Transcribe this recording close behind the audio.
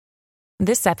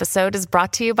This episode is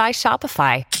brought to you by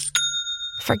Shopify.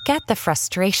 Forget the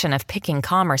frustration of picking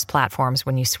commerce platforms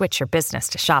when you switch your business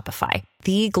to Shopify,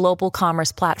 the global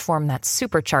commerce platform that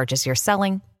supercharges your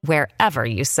selling wherever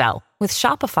you sell. With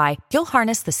Shopify, you'll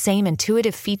harness the same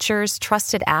intuitive features,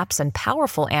 trusted apps, and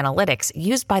powerful analytics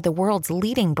used by the world's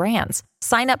leading brands.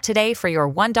 Sign up today for your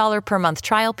 $1 per month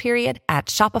trial period at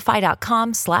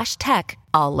shopify.com/tech,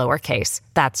 all lowercase.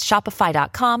 That's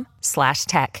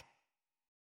shopify.com/tech.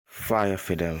 Fire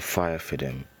for them, fire for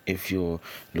them. If you're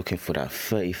looking for that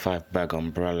 35 bag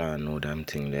umbrella and all damn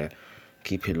thing there,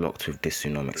 keep it locked with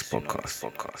Dysonomics podcast.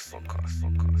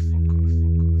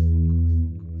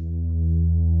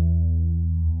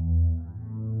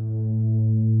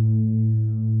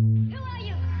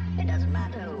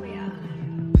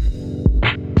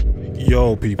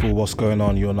 Yo people, what's going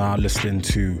on? You're now listening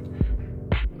to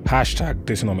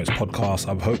 #Dysonomics podcast.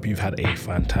 I hope you've had a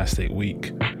fantastic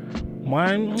week.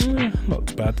 Mine, not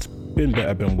too bad. Been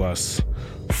better, been worse.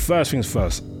 First things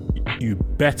first, you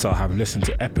better have listened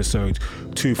to episode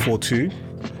 242,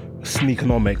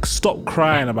 Sneakonomics. Stop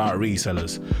crying about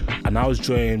resellers. And I was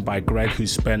joined by Greg, who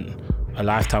spent a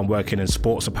lifetime working in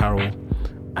sports apparel,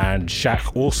 and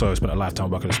Shaq also spent a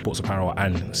lifetime working in sports apparel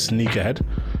and sneakerhead.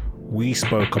 We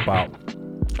spoke about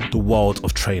the world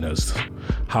of trainers,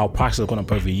 how prices have gone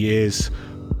up over years,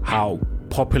 how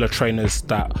popular trainers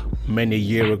that many a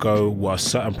year ago were a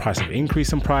certain price have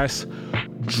increased in price,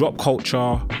 drop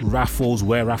culture, raffles,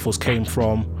 where raffles came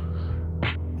from,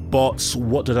 bots,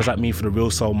 what does that mean for the real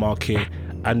sale market,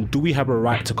 and do we have a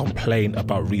right to complain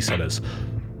about resellers?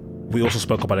 We also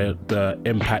spoke about the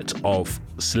impact of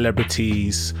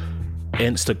celebrities,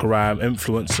 Instagram,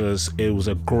 influencers. It was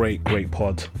a great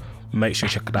pod. Make sure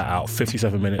you check that out.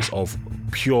 57 minutes of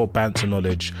pure banter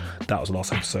knowledge. That was the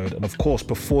last episode. And of course,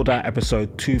 before that,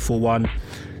 episode 241,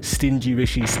 Stingy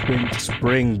Rishi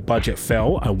spring budget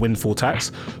fell and windfall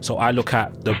tax. So I look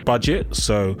at the budget.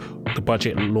 So the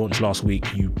budget launched last week.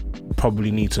 You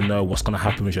probably need to know what's going to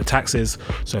happen with your taxes.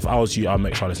 So if I was you, I'll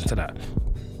make sure I listen to that.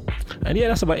 And yeah,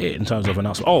 that's about it in terms of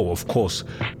announcement. Oh, of course,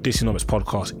 Dysonomics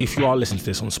podcast. If you are listening to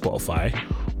this on Spotify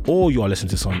or you are listening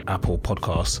to this on Apple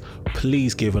Podcasts,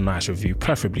 please give a nice review,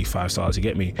 preferably 5 stars. You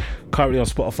get me? Currently on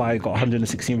Spotify, got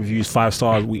 116 reviews, 5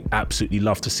 stars. We absolutely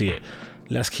love to see it.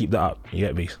 Let's keep that up. You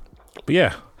get me? But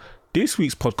yeah, this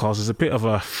week's podcast is a bit of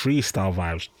a freestyle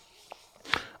vibe.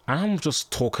 I'm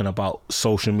just talking about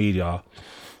social media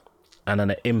and then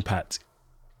the impact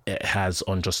it has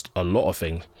on just a lot of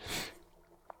things.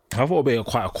 I thought it'd be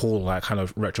quite a cool, like, kind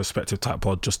of retrospective type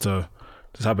pod just to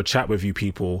have a chat with you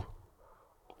people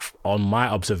on my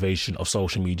observation of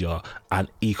social media and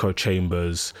echo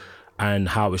chambers and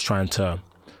how it's trying to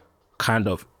kind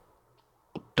of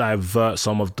divert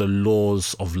some of the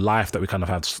laws of life that we kind of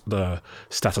have, the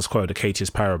status quo, the Catus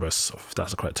Paribus, if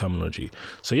that's the correct terminology.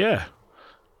 So yeah,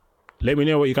 let me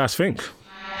know what you guys think.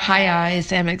 Hi,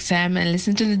 it's MXM, and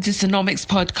listen to the Dysonomics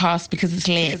podcast because it's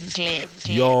lit.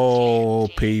 Yo,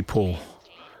 people,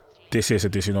 this is a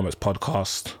Dysonomics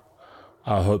podcast.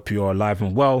 I hope you're alive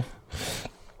and well.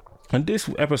 In this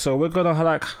episode, we're gonna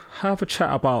have a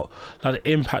chat about the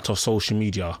impact of social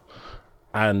media,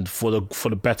 and for the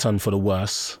better and for the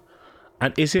worse.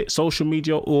 And is it social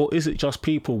media or is it just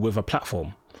people with a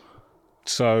platform?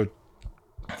 So,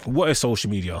 what is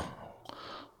social media?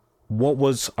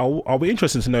 I'll be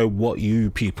interested to know what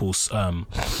you people's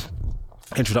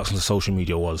introduction to social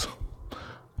media was.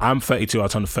 I'm 32, I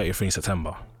turned 33 in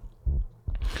September.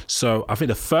 So I think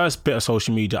the first bit of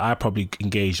social media I probably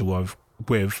engaged with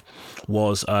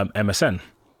was MSN,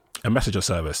 a messenger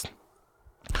service.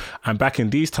 And back in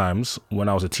these times, when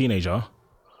I was a teenager,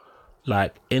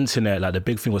 like internet, like the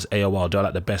big thing was AOL. They're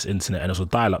like the best internet, and it was a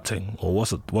dial-up thing. Or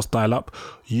what's dial-up?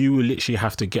 You would literally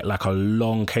have to get like a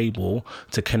long cable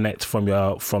to connect from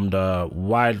wherever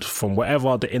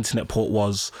the internet port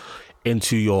was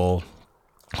into your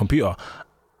computer.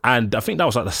 And I think that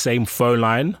was like the same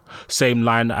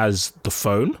line as the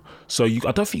phone. So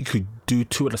I don't think you could do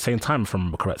two at the same time, if I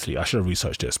remember correctly. I should have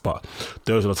researched this, but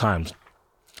those are the times.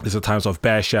 These are the times of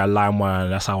BearShare, LimeWire,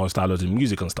 and that's how I was downloading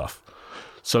music and stuff.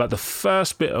 So like the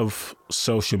first bit of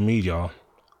social media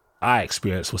I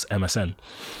experienced was MSN.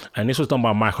 And this was done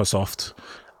by Microsoft.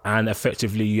 And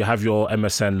effectively you have your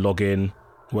MSN login,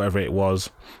 whatever it was.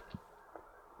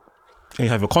 And you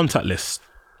have your contact list.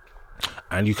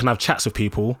 And you can have chats with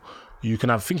people. You can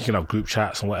have group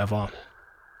chats and whatever.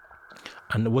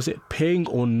 And was it ping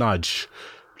or nudge?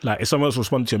 Like if someone else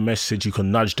responds to your message, you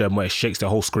can nudge them where it shakes their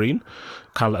whole screen.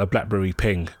 Kind of like a BlackBerry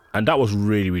ping. And that was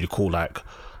really, really cool. Like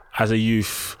as a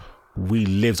youth, we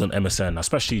lived on MSN,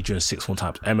 especially during sixth form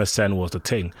times. MSN was the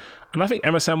thing. And I think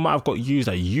MSN might have got used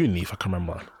at uni, if I can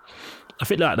remember. I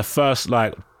think like the first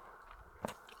like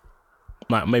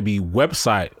maybe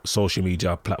website social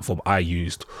media platform I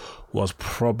used was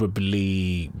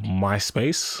probably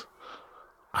MySpace,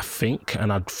 I think.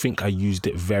 And I think I used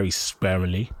it very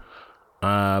sparingly.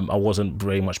 I wasn't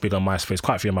very much big on MySpace.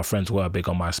 Quite a few of my friends were big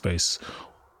on MySpace.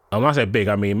 And when I say big,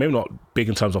 I mean maybe not big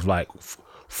in terms of like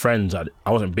friends. I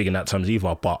wasn't big in that terms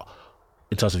either, but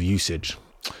in terms of usage.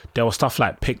 There was stuff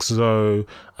like Pixo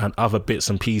and other bits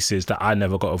and pieces that I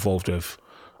never got involved with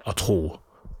at all.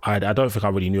 I don't think I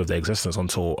really knew of their existence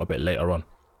until a bit later on.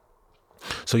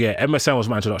 So yeah, MSN was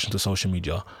my introduction to social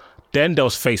media. Then there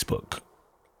was Facebook.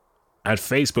 And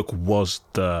Facebook was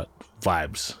the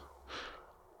vibes.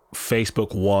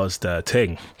 Facebook was the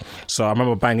thing. So I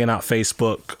remember banging out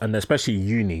Facebook, and especially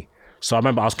uni. So I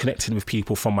remember I was connecting with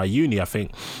people from my uni, I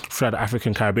think, through the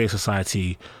African Caribbean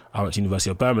Society. I went to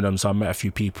University of Birmingham, so I met a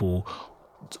few people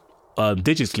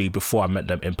digitally before I met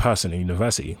them in person in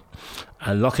university.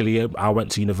 And luckily, I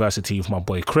went to university with my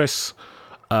boy Chris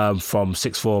from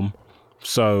sixth form.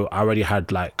 So I already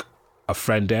had like a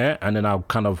friend there, and then I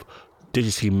kind of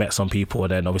digitally met some people,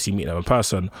 and then obviously meet them in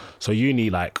person. So uni,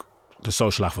 like, the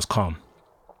social life was calm.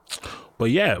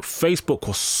 But yeah, Facebook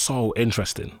was so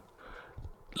interesting.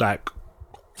 Like,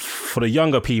 for the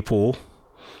younger people,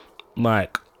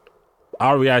 like,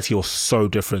 our reality was so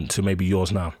different to maybe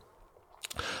yours now.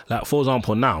 Like, for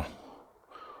example, now,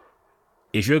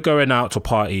 if you're going out to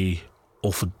party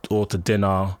or to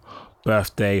dinner,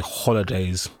 birthday,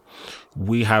 holidays,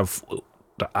 we have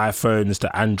the iPhones,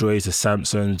 the Androids, the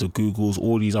Samsungs, the Googles,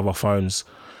 all these other phones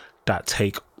that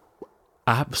take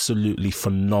absolutely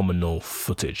phenomenal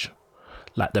footage.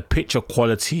 Like, the picture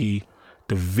quality,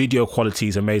 the video quality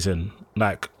is amazing.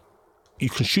 Like, you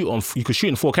can shoot in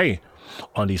 4K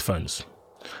on these phones,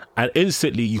 and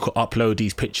instantly you could upload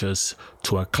these pictures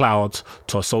to a cloud,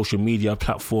 to a social media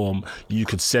platform. You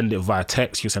could send it via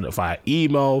text, you could send it via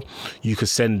email, you could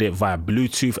send it via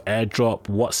Bluetooth, AirDrop,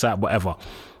 WhatsApp, whatever.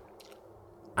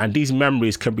 And these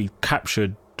memories can be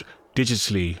captured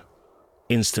digitally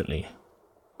instantly.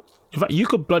 In fact, you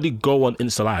could bloody go on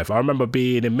Insta Live. I remember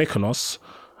being in Mykonos,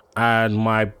 and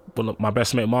my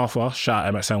best mate Martha, shout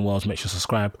out MXN Worlds, make sure to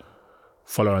subscribe,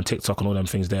 follow her on TikTok and all them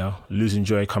things there. Losing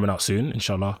Joy coming out soon,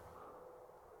 inshallah.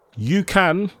 You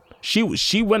can.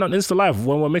 She went on Insta Live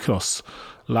when we were in Mykonos.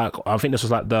 Like, I think this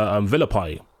was like the villa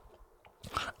party.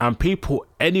 And people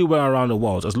anywhere around the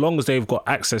world, as long as they've got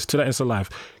access to that Insta Live,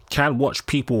 can watch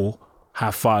people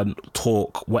have fun,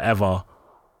 talk, whatever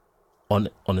on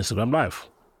Instagram Live.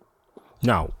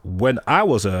 Now, when I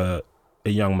was a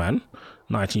young man,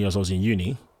 19 years old, in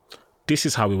uni, this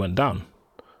is how we went down.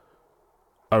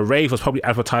 A rave was probably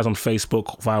advertised on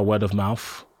Facebook via word of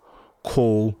mouth.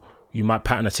 Cool. You might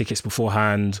pattern the tickets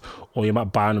beforehand, or you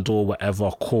might buy on the door,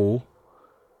 whatever. Cool.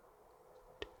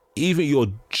 Even your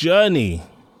journey,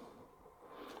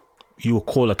 you will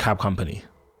call a cab company.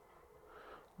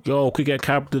 Yo, quick get a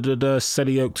cab,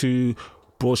 Selly Oak to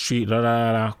Broad Street,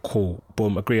 cool.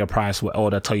 Boom, agree a price, or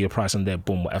they'll tell you a price and there,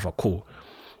 boom, whatever, cool.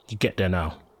 You get there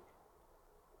now.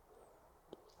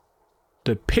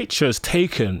 The pictures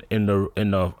taken in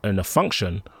the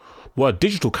function were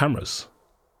digital cameras.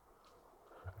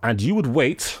 And you would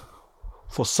wait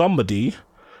for somebody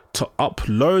to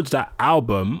upload that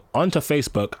album onto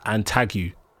Facebook and tag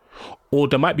you. Or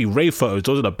there might be rave photos,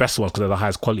 those are the best ones because they're the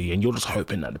highest quality, and you're just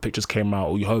hoping that the pictures came out,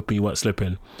 or you're hoping you weren't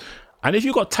slipping. And if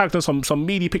you got tagged in some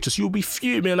meaty pictures, you'll be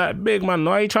fuming like, big man,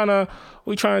 what are you trying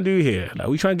to do here? Like, what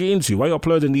are you trying to get into? Why are you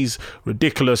uploading these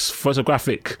ridiculous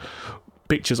photographic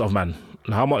pictures of man?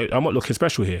 I'm not looking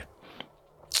special here.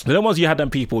 The other ones, you had them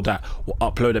people that will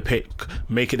upload a pic,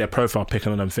 make it their profile pic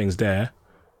and all them things there.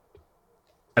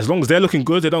 As long as they're looking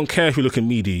good, they don't care if you're looking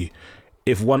meaty.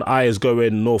 If one eye is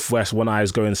going northwest, one eye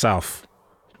is going south.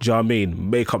 Do you know what I mean?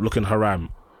 Makeup looking haram.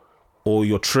 Or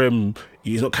your trim,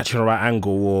 you're not catching the right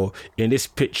angle. Or in this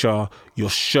picture, your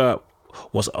shirt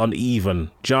was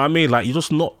uneven. Do you know what I mean? Like, you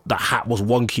just not, the hat was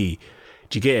wonky.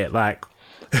 Do you get it? Like,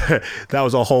 that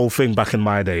was a whole thing back in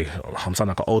my day. I'm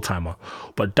sounding like an old timer.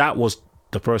 But that was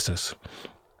the process.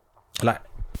 Like,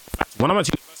 when I went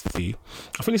to university,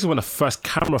 I think this is when the first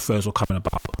camera phones were coming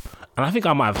about. And I think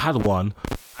I might have had one,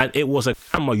 and it was a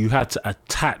camera you had to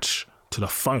attach to the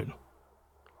phone.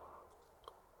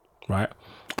 Right?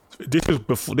 This was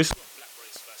before, this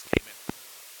BlackBerries first came in.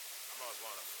 I was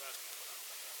one of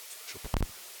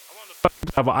the first people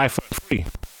to have an iPhone 3.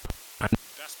 And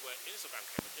that's where Instagram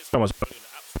came in. Instagram was only in the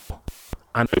App Store.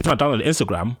 And every time I downloaded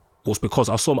Instagram was because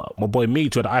I saw my boy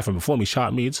Meads, who had the iPhone before me, shout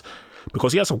out Meads.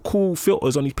 because he had some cool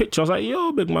filters on his picture. I was like,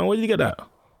 yo, big man, where did you get that?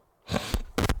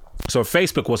 So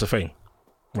Facebook was a thing,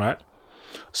 right?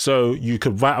 So you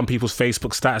could write on people's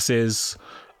Facebook statuses.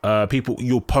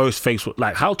 You'll post Facebook,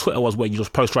 like how Twitter was, where you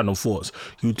just post random thoughts.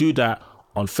 You do that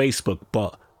on Facebook,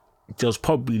 but there's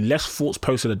probably less thoughts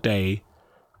posted a day,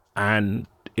 and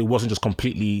it wasn't just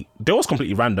completely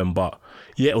random, but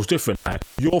yeah, it was different. Like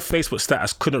your Facebook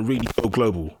status couldn't really go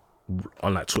global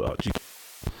on like Twitter.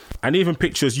 And even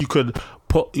pictures, you could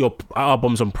put your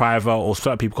albums on private, or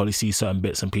certain people can only see certain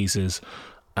bits and pieces,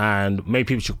 and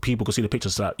maybe people could see the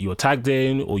pictures that you were tagged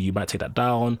in, or you might take that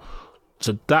down.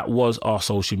 So that was our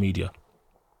social media.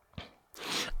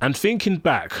 And thinking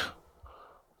back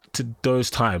to those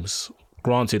times,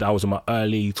 granted, I was in my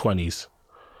early 20s.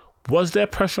 Was there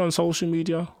pressure on social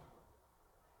media?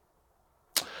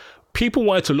 People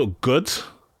wanted to look good,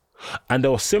 and there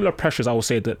were similar pressures, I would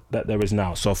say, that there is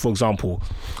now. So, for example,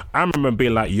 I remember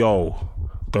being like, yo,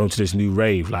 going to this new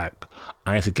rave, like,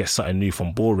 I need to get something new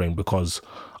from Boring because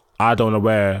I don't know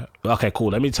where. Okay, cool.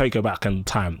 Let me take you back in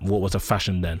time. What was the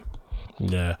fashion then?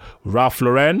 Yeah. Ralph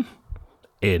Lauren,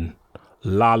 in.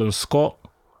 Lyle & Scott,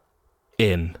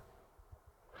 in.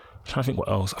 I'm trying to think what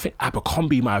else. I think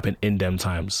Abercrombie might have been in them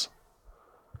times.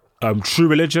 True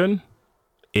Religion,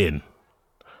 in.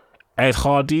 Ed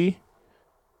Hardy,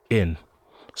 in.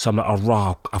 So I'm like,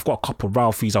 oh, I've got a couple of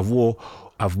Ralphies. I've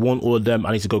worn all of them.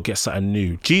 I need to go get something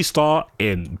new. G-Star,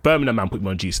 in. Birmingham man put me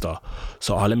on G-Star.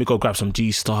 So let me go grab some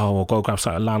G-Star, or go grab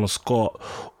something Lionel Scott,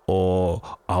 or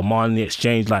Armani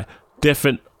Exchange. Like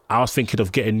different. I was thinking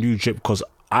of getting new drip because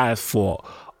I thought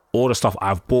all the stuff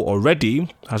I've bought already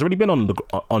has already been on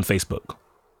Facebook.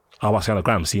 I was on the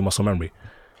gram, see muscle memory.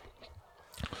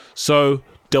 So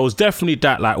there was definitely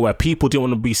that, like, where people didn't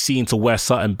want to be seen to wear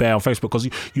certain bare on Facebook, because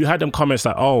you had them comments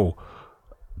like,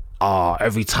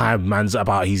 every time man's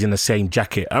about he's in the same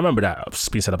jacket. I remember that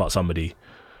being said about somebody.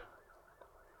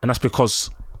 And that's because,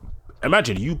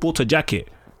 imagine you bought a jacket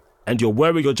and you're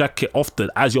wearing your jacket often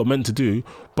as you're meant to do,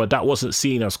 but that wasn't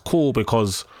seen as cool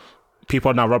because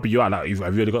people are now rubbing you out like,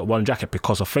 have you only got one jacket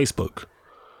because of Facebook?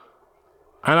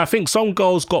 And I think some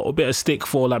girls got a bit of stick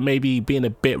for like maybe being a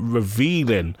bit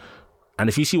revealing. And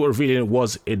if you see what revealing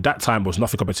was at that time, it was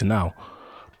nothing compared to now.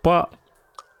 But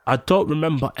I don't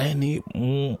remember any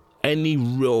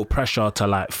real pressure to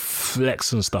like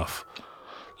flex and stuff.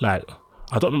 Like,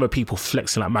 I don't remember people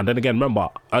flexing like man. Then again, remember,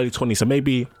 early 20s, so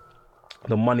maybe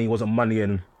the money wasn't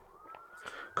moneying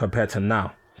compared to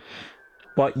now.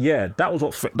 But yeah, that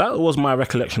was my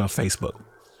recollection of Facebook.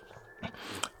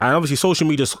 And obviously social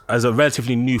media is a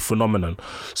relatively new phenomenon.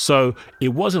 So it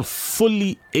wasn't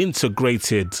fully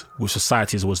integrated with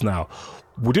society as it was now.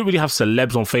 We didn't really have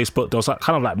celebs on Facebook. There was like,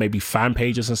 kind of like maybe fan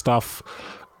pages and stuff.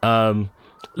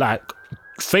 Like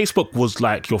Facebook was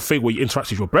like your thing where you interact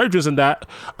with your brethren and that.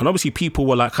 And obviously people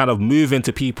were like kind of moving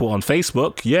to people on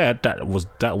Facebook. Yeah, that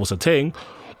was a thing.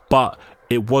 But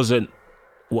it wasn't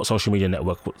what social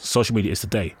media is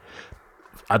today.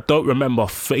 I don't remember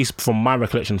from my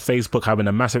recollection, Facebook having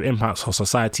a massive impact on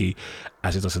society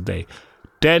as it does today.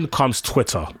 Then comes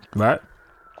Twitter, right?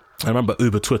 I remember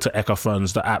Uber, Twitter,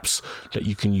 Ecophones, the apps that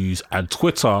you can use. And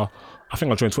Twitter, I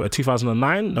think I joined Twitter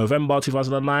 2009, November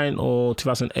 2009 or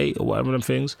 2008 or whatever them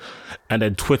things. And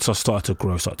then Twitter started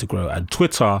to grow. And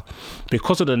Twitter,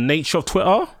 because of the nature of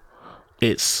Twitter,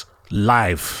 it's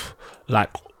live.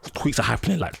 Like, tweets are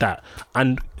happening like that.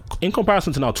 And in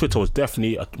comparison to now, Twitter was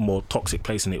definitely a more toxic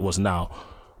place than it was now,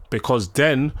 because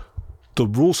then the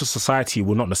rules of society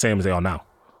were not the same as they are now.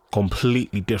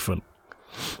 Completely different.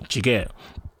 Do you get it?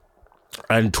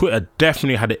 And Twitter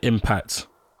definitely had an impact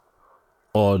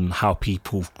on how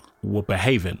people were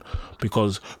behaving,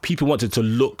 because people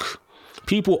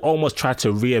almost tried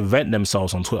to reinvent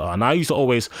themselves on Twitter. And I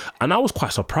was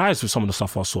quite surprised with some of the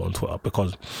stuff I saw on Twitter,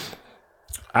 because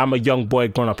I'm a young boy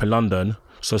growing up in London.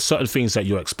 So certain things that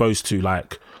you're exposed to,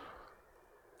 like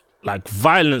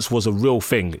violence was a real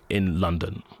thing in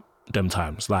London them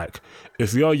times. Like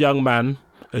if you're a young man,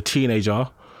 a teenager,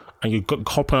 and you're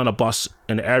hopping on a bus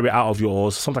in an area out of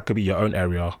yours, something that could be your own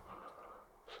area,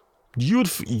 you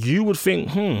would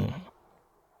think, am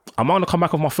I gonna come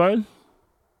back with my phone?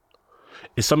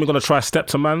 Is someone gonna try to step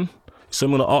to man? Is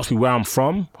someone gonna ask me where I'm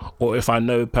from? Or if I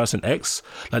know person X?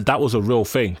 Like that was a real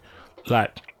thing.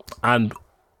 Like, and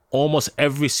almost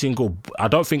every single, I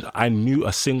don't think I knew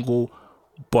a single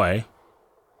boy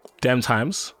them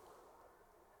times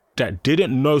that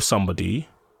didn't know somebody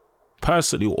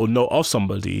personally or know of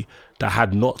somebody that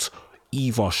had not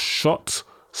either shot,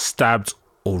 stabbed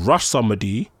or rushed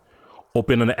somebody or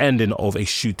been on the ending of a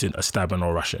shooting, a stabbing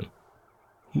or rushing.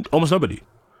 Almost nobody.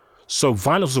 So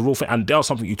violence was a real thing, and that was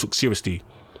something you took seriously.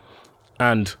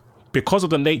 And because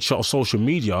of the nature of social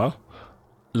media,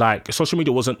 like, social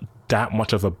media wasn't that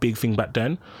much of a big thing back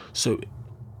then. So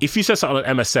if you said something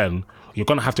on MSN, you're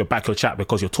going to have to back your chat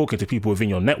because you're talking to people within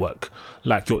your network,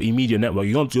 like your immediate network.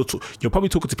 You're probably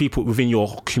talking to people within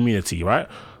your community, right?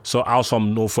 So I was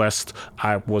from Northwest.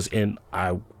 I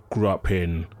grew up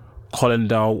in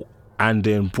Colindale and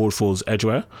in Broadfields,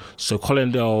 Edgware. So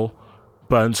Colindale,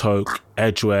 Burnthoke,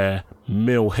 Edgware,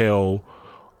 Mill Hill.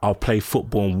 I'll play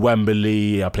football in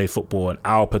Wembley. I play football in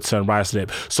Alperton,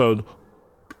 Ruislip. So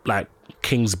like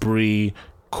Kingsbury,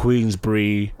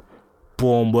 Queensbury,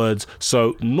 Bournemouth.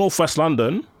 So Northwest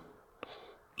London,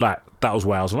 like, that was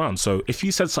where I was around. So if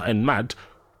you said something mad,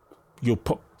 you're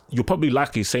probably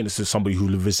likely saying this to somebody who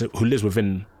lives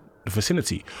within the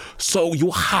vicinity. So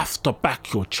you have to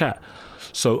back your chat.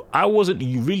 So I wasn't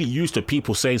really used to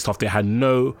people saying stuff they had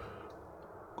no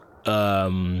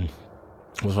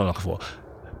what's what I'm looking for?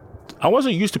 I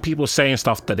wasn't used to people saying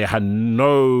stuff that they had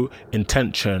no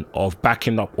intention of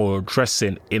backing up or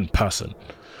addressing in person.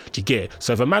 Do you get it?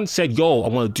 So if a man said, yo, I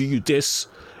want to do you this,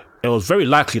 it was very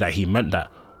likely that he meant that.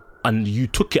 And you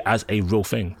took it as a real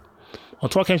thing.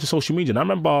 Until I came to social media. And I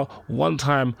remember one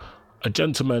time a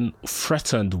gentleman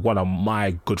threatened one of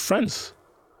my good friends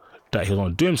that he was going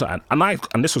to do him something.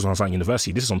 And this was when I was at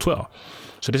university. This is on Twitter.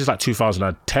 So this is like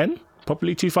 2010.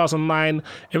 Probably 2009,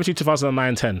 in between 2009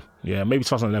 and 10. Yeah, maybe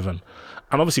 2011.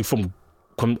 And obviously from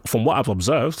what I've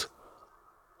observed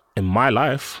in my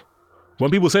life, when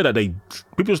people say that,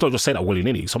 people just don't just say that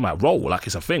willy-nilly. So I'm like, roll, like,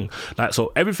 it's a thing. Like,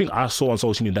 so everything I saw on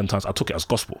social media them times, I took it as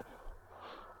gospel.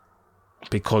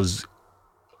 Because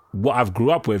what I've grew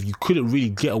up with, you couldn't really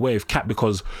get away with cat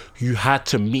because you had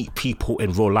to meet people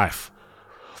in real life.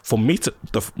 For me,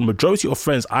 the majority of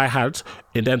friends I had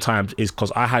in them times is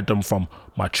because I had them from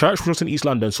my church, which was in East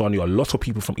London, so I knew a lot of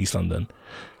people from East London.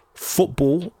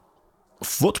 Football,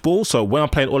 so when I'm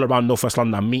playing all around Northwest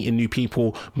London, I'm meeting new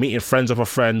people, meeting friends of our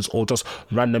friends, or just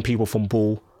random people from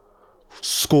ball,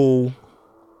 school,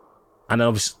 and then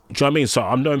obviously, do you know what I mean? So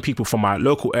I'm knowing people from my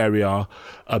local area,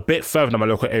 a bit further than my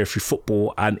local area through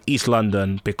football, and East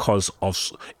London because of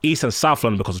East and South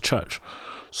London because of church.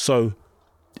 So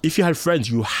if you had friends,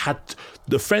 you had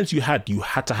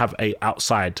to have a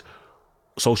outside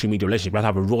social media relationship. You had to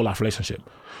have a real life relationship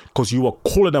because you were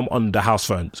calling them on the house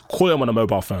phones, calling them on the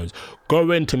mobile phones,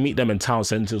 going to meet them in town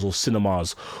centres or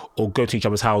cinemas, or go to each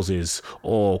other's houses,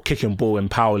 or kicking ball in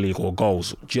Power League or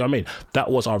goals. Do you know what I mean? That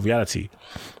was our reality.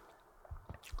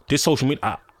 This social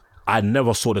media, I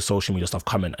never saw the social media stuff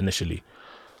coming initially.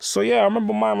 So yeah, I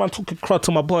remember my man took a crud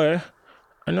to my boy.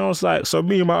 And I was like, so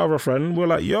me and my other friend, we're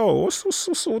like, yo,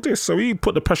 what's all this? So we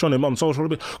put the pressure on him on social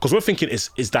media because we're thinking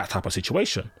is that type of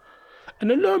situation.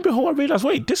 And then lo and behold, I realized,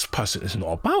 wait, this person is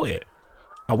not about it.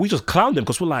 And we just clowned him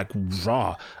because we're like,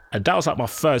 rah. And that was like my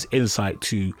first insight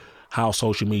to how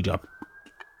social media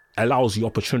allows the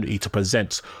opportunity to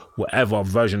present whatever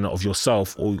version of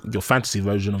yourself or your fantasy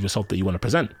version of yourself that you want to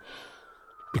present.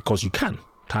 Because you can,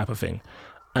 type of thing.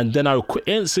 And then I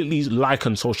instantly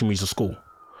liken social media to school.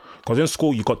 Because in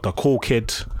school, you got the cool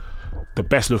kid, the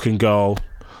best looking girl,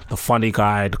 the funny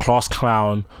guy, the class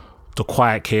clown, the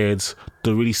quiet kids,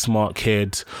 the really smart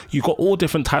kids. You got all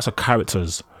different types of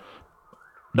characters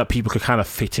that people could kind of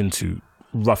fit into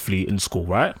roughly in school,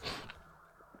 right?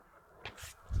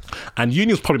 And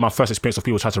uni was probably my first experience of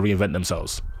people trying to reinvent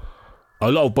themselves.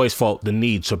 A lot of boys felt the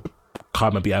need to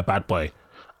come and be a bad boy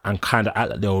and kind of act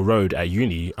like they were road at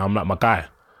uni. I'm like, my guy,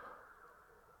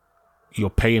 you're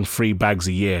paying 3 bags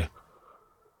a year.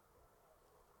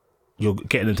 You're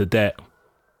getting into debt.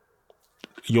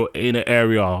 You're in an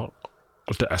area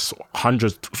that's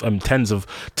hundreds,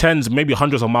 tens, maybe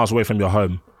hundreds of miles away from your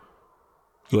home.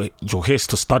 You're here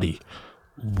to study.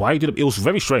 Why did it was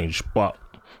very strange, but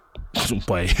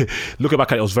boy, looking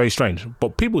back at it, it was very strange.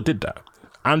 But people did that,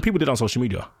 and people did it on social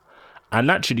media, and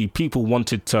naturally, people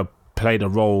wanted to play the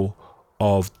role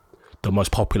of the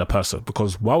most popular person,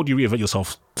 because why would you reinvent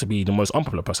yourself to be the most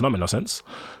unpopular person? That makes no sense.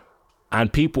 And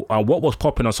what was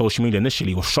popping on social media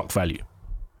initially was shock value,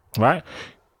 right?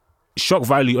 Shock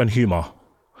value and humor.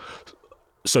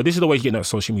 So this is the way you get on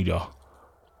social media.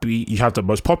 You have the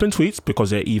most popping tweets because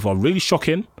they're either really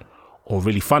shocking or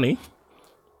really funny,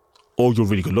 or you're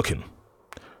really good looking.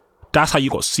 That's how you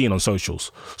got seen on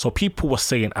socials. So people were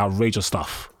saying outrageous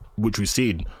stuff, which we've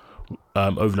seen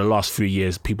over the last few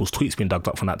years, people's tweets being dug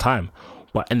up from that time.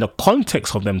 But in the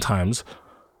context of them times,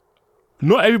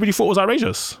 not everybody thought it was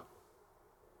outrageous.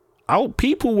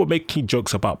 People were making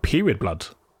jokes about period blood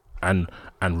and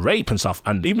rape and stuff.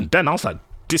 And even then, I was like,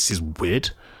 this is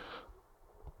weird.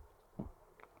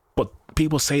 But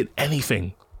people saying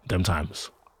anything them times.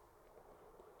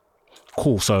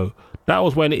 Cool. So that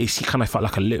was when it kind of felt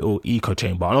like a little echo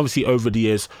chamber. And obviously over the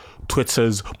years,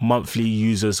 Twitter's monthly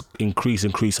users increase,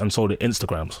 and so did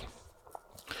Instagram's.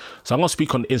 So I'm going to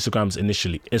speak on Instagram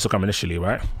initially,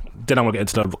 right? Then I'm going to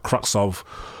get into the crux of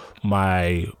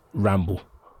my ramble,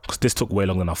 because this took way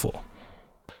longer than I thought.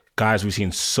 Guys, we've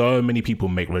seen so many people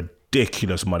make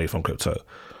ridiculous money from crypto.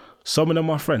 Some of them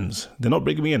are friends. They're not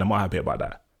bringing me in. I'm not happy about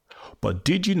that. But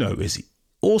did you know it's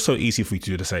also easy for you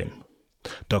to do the same?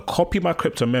 The Copy My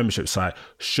Crypto membership site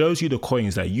shows you the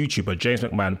coins that YouTuber James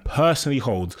McMahon personally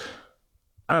holds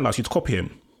and allows you to copy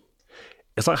him.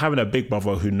 It's like having a big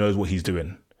brother who knows what he's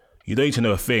doing. You don't need to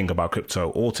know a thing about crypto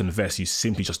or to invest. You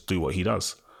simply just do what he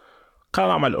does. Kind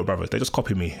of like my little brothers. They just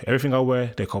copy me. Everything I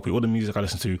wear, they copy. All the music I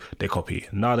listen to, they copy.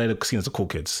 Now they're seen as the cool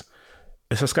kids.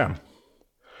 It's a scam.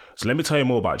 So let me tell you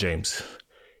more about James.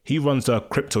 He runs the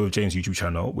Crypto with James YouTube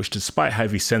channel, which despite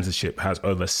heavy censorship has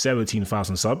over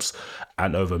 17,000 subs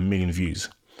and over 1 million views.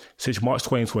 Since March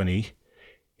 2020,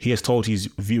 he has told his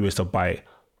viewers to buy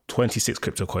 26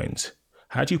 crypto coins.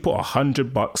 Had you put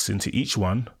 $100 into each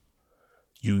one,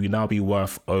 you will now be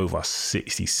worth over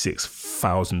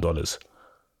 $66,000.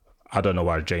 I don't know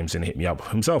why James didn't hit me up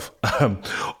himself.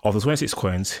 Of the 26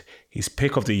 coins, his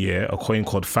pick of the year, a coin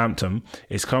called Phantom,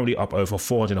 is currently up over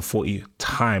 440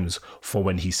 times for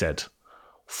when he said.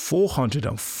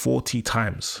 440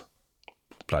 times.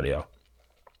 Bloody hell.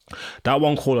 That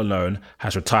one call alone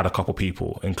has retired a couple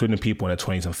people, including people in their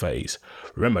 20s and 30s.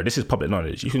 Remember, this is public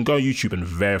knowledge. You can go on YouTube and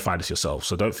verify this yourself.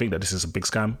 So don't think that this is a big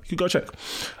scam. You can go check.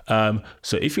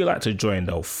 So if you'd like to join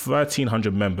the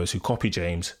 1,300 members who copy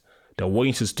James, then what you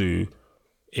need to do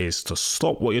is to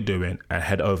stop what you're doing and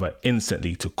head over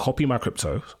instantly to Copy My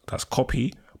Crypto. That's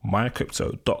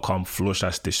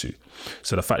copymycrypto.com/Disu.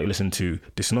 So the fact you listen to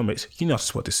Dysonomics, you know how to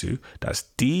spell Disu. That's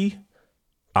DISU.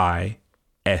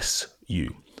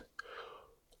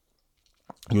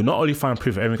 You'll not only find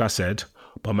proof of everything I said,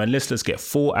 but my listeners get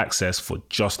full access for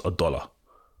just $1.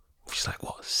 Which is like,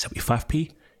 what,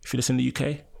 75p? If you listen in the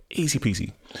UK? Easy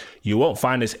peasy. You won't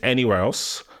find this anywhere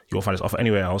else. You won't find this offer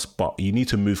anywhere else, but you need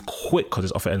to move quick because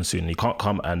this offer ends soon. You can't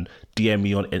come and DM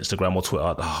me on Instagram or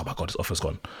Twitter. Oh my God, this offer's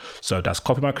gone. So that's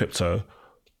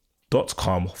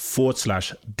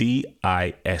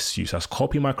copymycrypto.com/DISU. So that's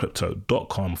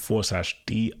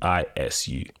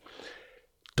copymycrypto.com/DISU.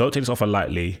 Don't take this offer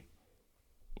lightly.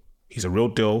 He's a real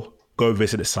deal. Go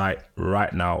visit the site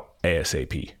right now,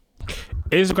 ASAP.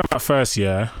 Instagram at first,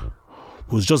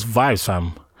 was just vibes,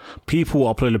 fam. People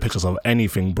uploading pictures of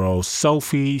anything, bro.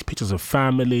 Selfies, pictures of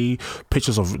family,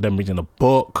 pictures of them reading a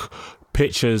book,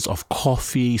 pictures of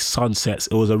coffee, sunsets.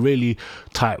 It was a really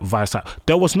tight vibe.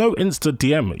 There was no Insta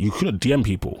DM. You couldn't DM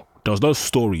people. There was no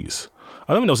stories.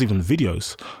 I don't think there was even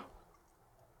videos.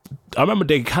 I remember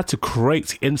they had to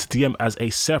create Insta DM as a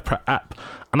separate app.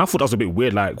 And I thought that was a bit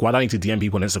weird. Like, why do I need to DM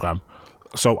people on Instagram?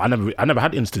 So I never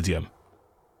had Insta DM.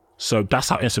 So that's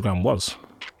how Instagram was.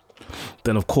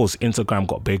 Then, of course, Instagram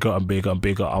got bigger and bigger and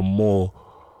bigger and more.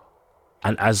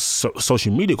 And as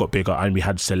social media got bigger and we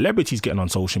had celebrities getting on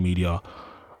social media,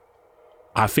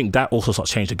 I think that also started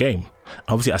to change the game.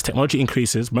 Obviously, as technology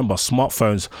increases, remember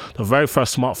smartphones, the very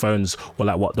first smartphones were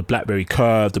like the BlackBerry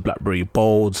Curve, the BlackBerry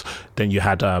Bold. Then you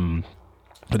had,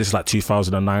 this is like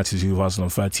 2009 to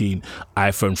 2013,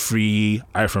 iPhone 3,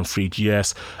 iPhone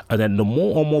 3GS. And then the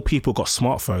more and more people got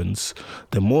smartphones,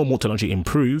 the more and more technology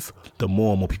improved, the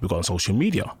more and more people got on social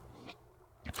media.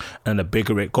 And the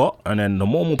bigger it got, and then the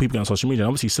more and more people get on social media, and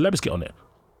obviously celebrities get on it.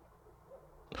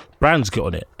 Brands get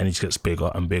on it, and it just gets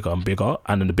bigger and bigger and bigger.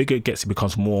 And then the bigger it gets, it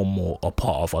becomes more and more a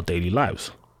part of our daily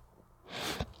lives.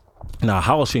 Now,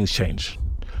 how have things changed?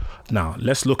 Now,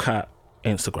 let's look at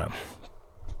Instagram.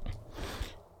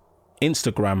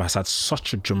 Instagram has had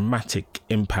such a dramatic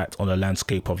impact on the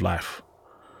landscape of life.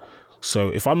 So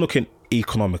if I'm looking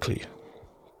economically,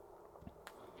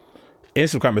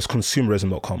 Instagram is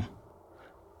consumerism.com.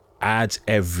 Ads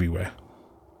everywhere.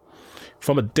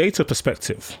 From a data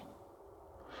perspective,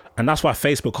 and that's why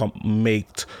Facebook made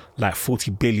like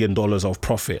 $40 billion of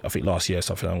profit, I think last year,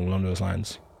 something along those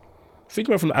lines. Think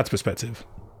about it from the ads perspective.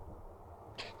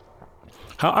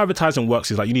 How advertising works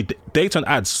is like you need data and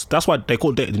ads. That's why they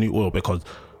call data the new oil, because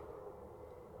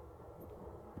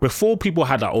before people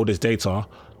had like all this data,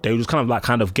 they would just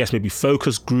kind of guess maybe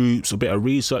focus groups, a bit of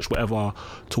research, whatever,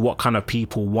 to what kind of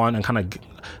people want, and kind of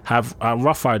have a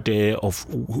rough idea of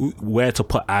where to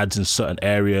put ads in certain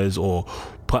areas, or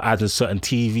put ads in certain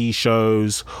TV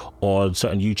shows or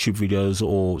certain YouTube videos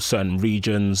or certain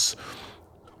regions,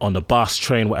 on the bus,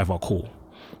 train, whatever, cool.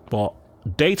 But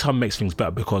data makes things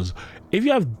better, because if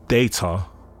you have data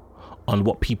on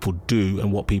what people do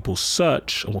and what people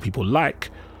search and what people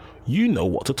like, you know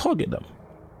what to target them.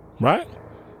 right?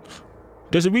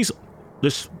 There's a reason.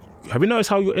 Have you noticed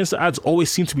how your Insta ads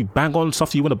always seem to be bang on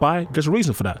stuff that you want to buy? There's a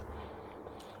reason for that.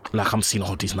 Like I'm seeing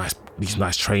all these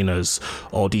nice trainers,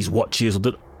 or these watches.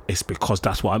 It's because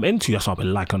that's what I'm into. That's what I've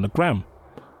been liking on the gram.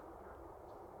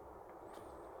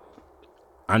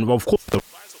 And of course, the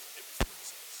rise of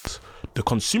influencers, the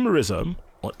consumerism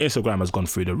on Instagram has gone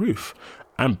through the roof.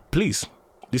 And please,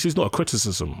 this is not a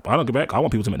criticism. I don't give back. I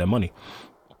want people to make their money.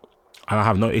 And I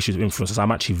have no issues with influencers.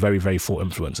 I'm actually very, very for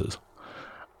influencers.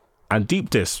 And deep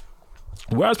this,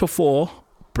 whereas before,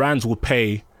 brands would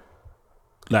pay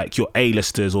like your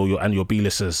A-listers or your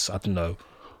B-listers, I don't know,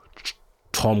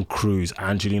 Tom Cruise,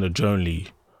 Angelina Jolie,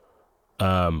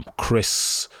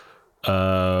 Chris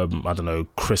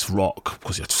Rock,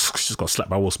 because he just got slapped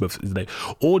by Will Smith today.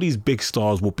 All these big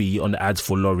stars will be on the ads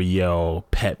for L'Oreal,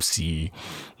 Pepsi,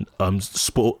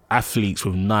 sport athletes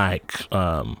with Nike,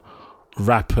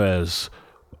 rappers,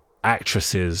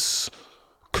 actresses,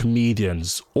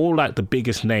 comedians, all like the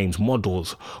biggest names,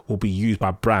 models will be used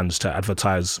by brands to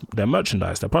advertise their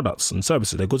merchandise, their products and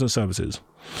services, their goods and services.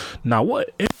 Now,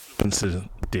 what influencers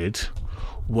did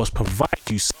was provide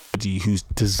you somebody who's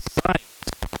designed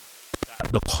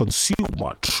that the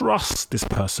consumer trusts this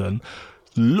person,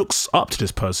 looks up to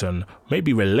this person,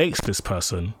 maybe relates to this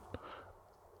person.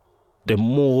 They're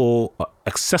more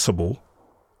accessible.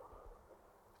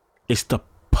 It's the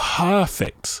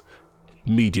perfect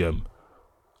medium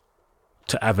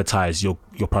to advertise your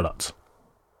product.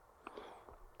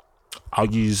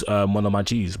 I'll use one of my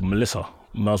G's, Melissa,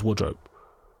 Mel's Wardrobe.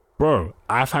 Bro,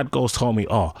 I've had girls tell me,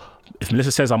 oh, if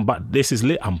Melissa says this is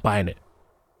lit, I'm buying it.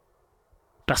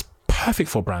 That's perfect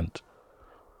for a brand.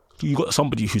 You got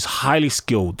somebody who's highly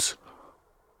skilled,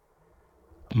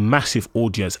 massive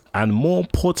audience, and more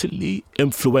importantly,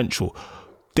 influential.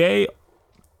 There's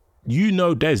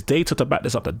data to back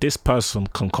this up, that this person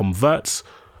can convert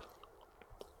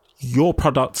your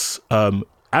products,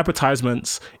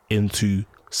 advertisements into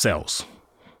sales.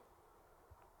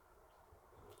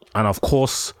 And of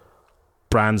course,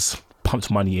 brands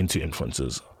pumped money into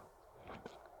influencers.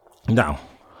 Now,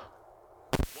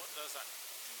 what does that do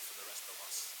for the rest of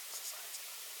us,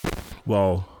 society?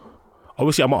 Well,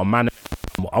 obviously I'm not a man.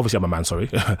 Obviously I'm a man, sorry.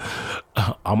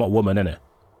 I'm not a woman, innit?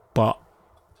 But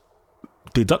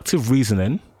deductive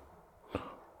reasoning,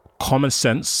 common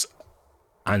sense,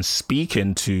 and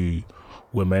speaking to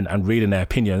women and reading their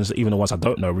opinions, even the ones I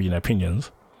don't know, reading their opinions,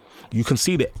 you can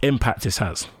see the impact this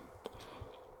has.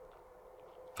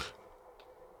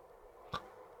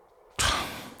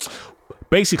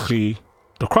 Basically,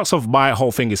 the crux of my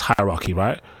whole thing is hierarchy,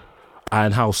 right?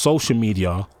 And how social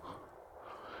media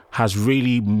has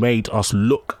really made us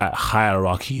look at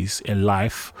hierarchies in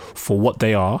life for what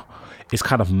they are. It's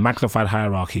kind of magnified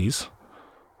hierarchies,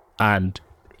 and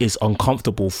it's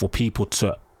uncomfortable for people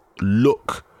to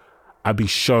look and be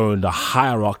shown the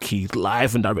hierarchy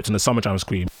live and direct on the summertime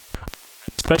screen,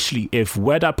 especially if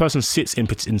where that person sits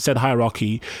in said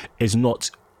hierarchy is not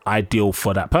ideal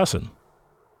for that person.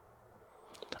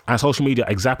 And social media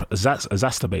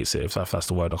exacerbates it, if that's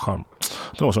the word. I don't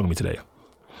know what's wrong with me today.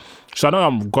 So I know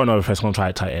I'm going over first, I'm going to try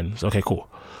to tie it in. Okay, cool.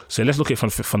 So let's look at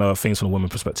it from the things from the women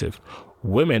perspective.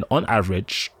 Women, on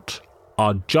average,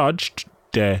 are judged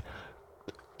their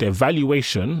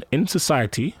valuation in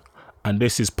society, and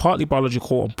this is partly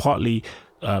biological and partly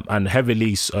and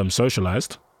heavily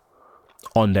socialized,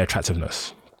 on their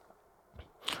attractiveness.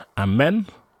 And men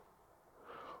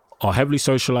are heavily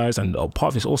socialized, and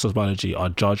part of this also is biology, are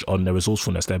judged on their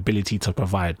resourcefulness, their ability to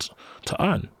provide, to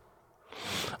earn.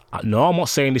 No, I'm not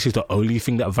saying this is the only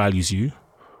thing that values you,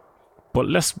 but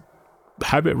let's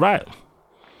have it right.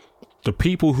 The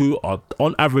people who are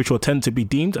on average or tend to be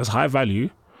deemed as high value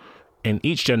in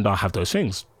each gender have those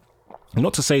things.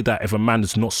 Not to say that if a man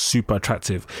is not super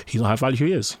attractive, he's not high value,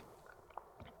 he is.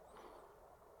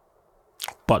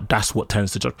 But that's what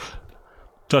tends to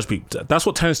that's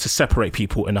what tends to separate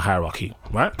people in the hierarchy,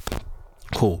 right?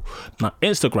 Cool. Now,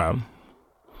 Instagram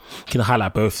can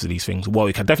highlight both of these things. Well,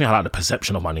 it can definitely highlight the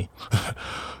perception of money.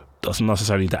 That's not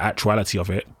necessarily the actuality of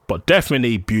it, but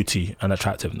definitely beauty and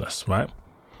attractiveness, right?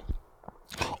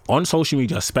 On social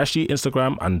media, especially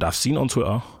Instagram, and I've seen on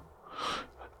Twitter,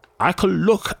 I could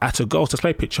look at a girl's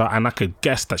display picture and I could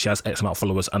guess that she has X amount of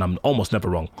followers, and I'm almost never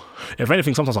wrong. If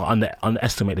anything, sometimes I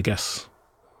underestimate the guess.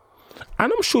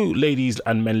 And I'm sure ladies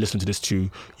and men listening to this too,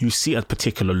 you see a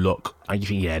particular look and you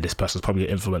think, yeah, this person's probably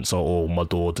an influencer or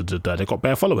model, they got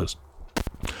bare followers.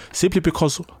 Simply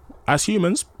because as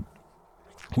humans,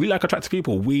 we like attractive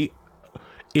people.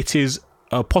 It is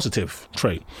a positive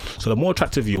trait. So the more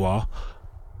attractive you are,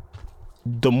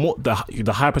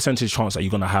 the higher percentage chance that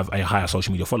you're going to have a higher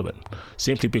social media following,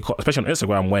 simply because, especially on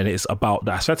Instagram, when it's about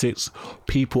the aesthetics,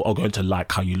 people are going to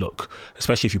like how you look,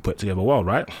 especially if you put it together well,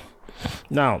 right?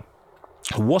 Now,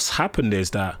 what's happened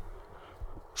is that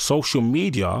social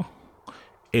media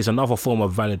is another form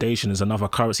of validation, is another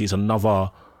currency, it's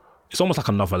almost like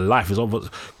another life.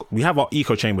 We have our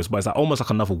echo chambers, but it's like almost like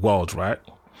another world, right?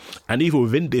 And even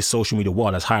within this social media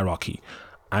world, there's hierarchy.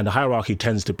 And the hierarchy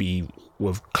tends to be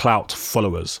with clout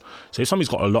followers. So if somebody's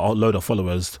got a load of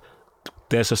followers,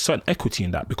 there's a certain equity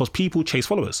in that because people chase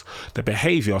followers. The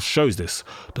behavior shows this.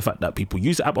 The fact that people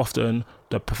use the app often,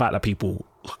 the fact that people,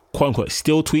 quote unquote,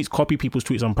 steal tweets, copy people's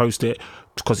tweets and post it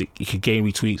because it can gain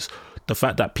retweets. The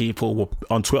fact that people will,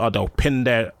 on Twitter, they'll pin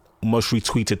their most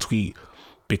retweeted tweet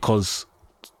because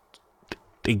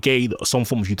they gain some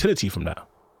form of utility from that.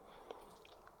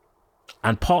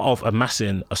 And part of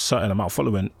amassing a certain amount of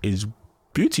following is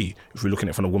beauty, if we're looking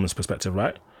at it from a woman's perspective,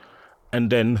 right? And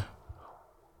then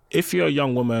if you're a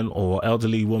young woman or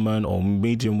elderly woman or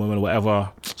medium woman or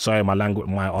whatever, sorry, my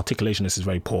articulation, this is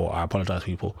very poor. I apologize,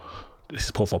 people. This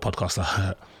is poor for a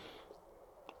podcaster.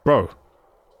 Bro,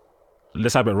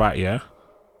 let's have it right, yeah?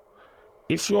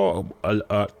 If you're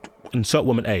insert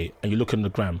woman A and you look in the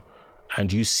gram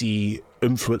and you see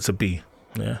influencer B,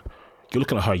 yeah, you're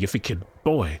looking at her, you're thinking,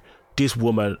 boy, this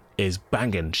woman is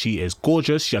banging. She is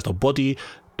gorgeous. She has a body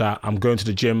that I'm going to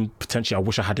the gym. Potentially, I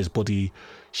wish I had this body.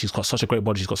 She's got such a great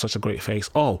body. She's got such a great face.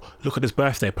 Oh, look at this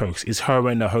birthday post. It's her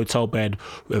in a hotel bed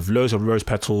with loads of rose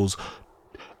petals,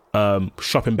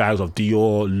 shopping bags of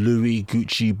Dior, Louis,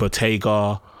 Gucci,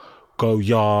 Bottega,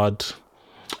 Goyard.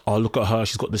 Oh, look at her.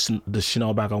 She's got this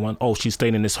Chanel bag I want. Oh, she's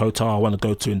staying in this hotel I want to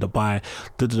go to in Dubai.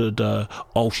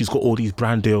 Oh, she's got all these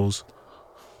brand deals.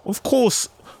 Of course,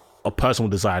 a person will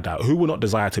desire that. Who will not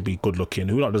desire to be good looking?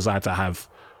 Who will not desire to have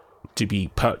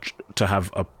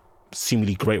a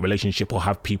seemingly great relationship or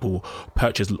have people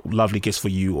purchase lovely gifts for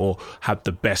you or have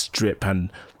the best drip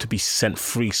and to be sent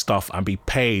free stuff and be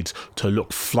paid to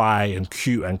look fly and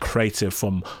cute and creative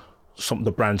from some of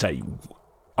the brands that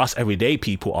us everyday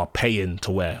people are paying to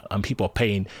wear, and people are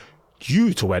paying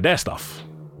you to wear their stuff.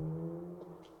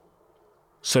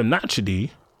 So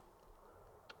naturally,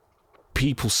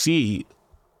 people see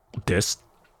this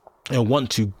and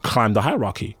want to climb the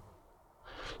hierarchy.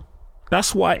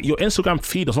 That's why your Instagram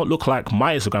feed does not look like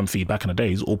my Instagram feed back in the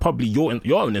days, or probably your own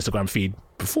Instagram feed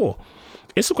before.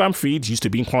 Instagram feeds used to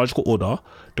be in chronological order.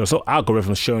 There was no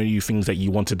algorithms showing you things that you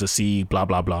wanted to see, blah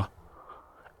blah blah.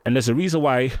 And there's a reason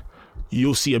why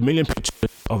you'll see a million pictures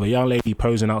of a young lady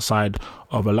posing outside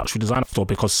of a luxury designer store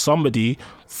because somebody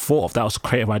thought of that was a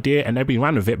creative idea and everybody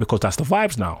ran with it because that's the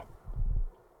vibes now.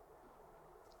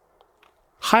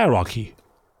 Hierarchy.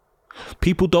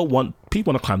 People want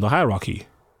to climb the hierarchy.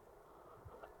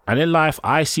 And in life,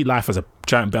 I see life as a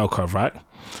giant bell curve, right?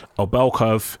 A bell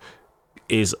curve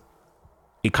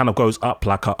it kind of goes up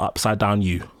like an upside down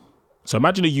U. So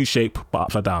imagine a U shape, but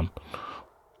upside down.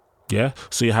 Yeah?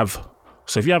 So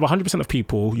if you have 100% of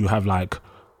people, you have like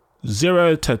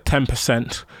 0 to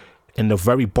 10% in the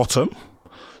very bottom.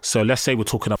 So let's say we're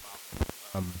talking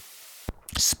about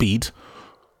speed,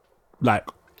 like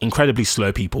incredibly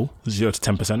slow people, 0 to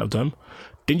 10% of them.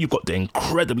 Then you've got the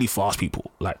incredibly fast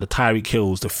people, like the Tyreek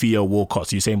Hills, the Theo Walcotts,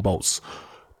 the Usain Bolts.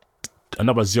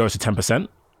 Another 0 to 10%.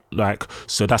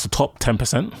 So that's the top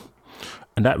 10%.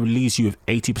 And that leaves you with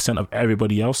 80% of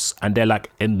everybody else. And they're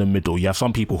like in the middle. You have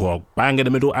some people who are bang in the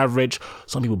middle average,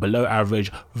 some people below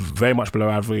average, very much below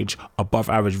average, above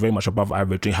average, very much above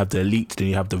average. Then you have the elite, then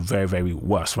you have the very, very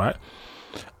worst, right?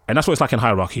 And that's what it's like in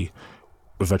hierarchy.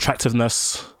 With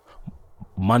attractiveness,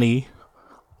 money,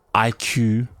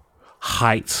 IQ,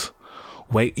 height,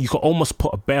 weight. You can almost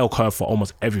put a bell curve for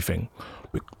almost everything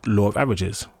with law of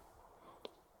averages.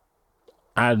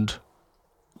 And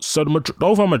so the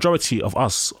overall majority of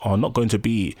us are not going to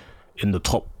be in the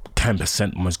top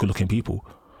 10% most good looking people.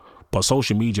 But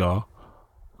social media,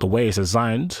 the way it's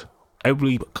designed,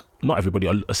 not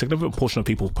everybody, a significant portion of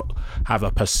people have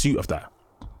a pursuit of that.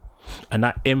 And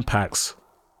that impacts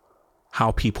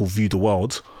how people view the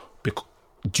world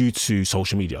due to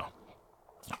social media.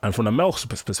 And from the male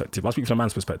perspective, I'll speak from a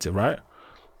man's perspective, right?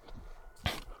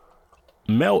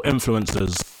 Male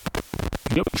influencers,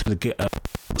 you don't try to get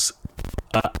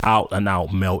out and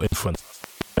out male influencers.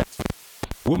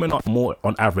 Women are more,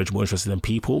 on average, more interested in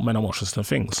people. Men are more interested in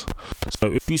things. So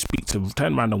if you speak to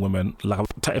 10 random women,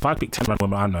 if I speak 10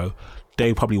 random women I know,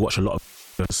 they probably watch a lot of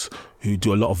videos who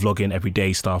do a lot of vlogging,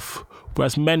 everyday stuff.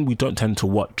 Whereas men, we don't tend to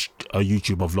watch a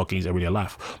YouTube of vlogging everyday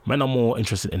life. Men are more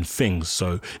interested in things.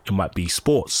 So it might be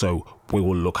sports. So we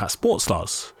will look at sports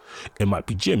stars. It might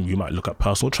be gym. You might look at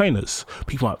personal trainers.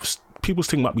 People might people's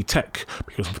thing might be tech,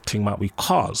 people's thing might be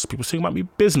cars, people's thing might be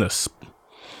business.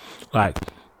 Like,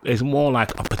 it's more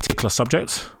like a particular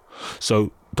subject. So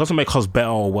it doesn't make us better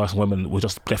or worse than women. We're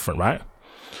just different, right?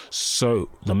 So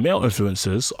the male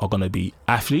influencers are going to be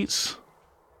athletes,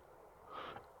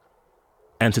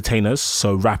 entertainers,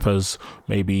 so rappers,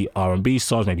 maybe R&B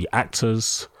stars, maybe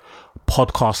actors,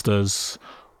 podcasters,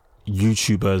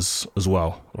 YouTubers as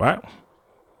well, right?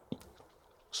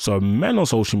 So men on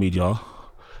social media,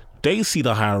 they see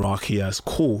the hierarchy as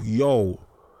cool. Yo,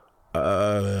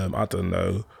 I don't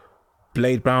know,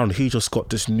 Blade Brown, he just got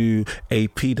this new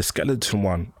AP, the skeleton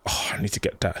one. Oh, I need to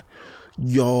get that.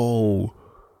 Yo,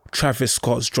 Travis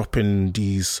Scott's dropping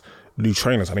these new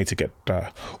trainers. I need to get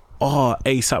that. Oh,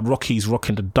 ASAP Rocky's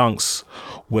rocking the dunks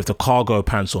with the cargo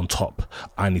pants on top.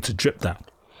 I need to drip that.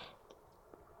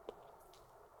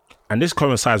 And this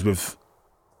coincides with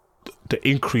the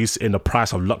increase in the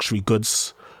price of luxury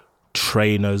goods,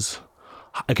 trainers.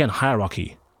 Again,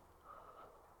 hierarchy.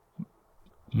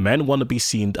 Men want to be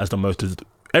seen as the most...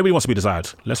 Everybody wants to be desired.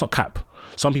 Let's not cap.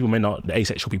 Some people may not, the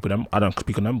asexual people, them, I don't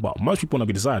speak on them, but most people want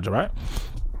to be desired, right?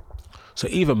 So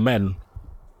even men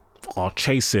are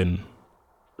chasing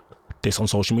this on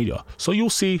social media. So you'll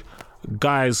see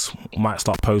guys might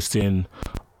start posting,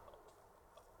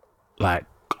 like,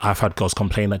 I've had girls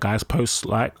complain that guys post,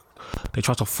 like, they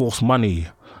try to force money.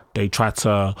 They try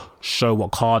to show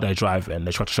what car they're driving.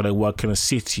 They try to show they work in a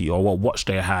city, or what watch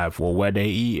they have, or where they're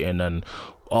eating, and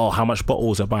how much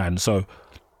bottles they're buying. So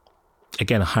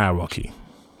again, hierarchy.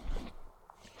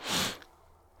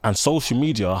 And social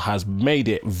media has made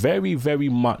it very, very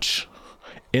much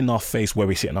in our face where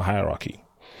we sit in a hierarchy.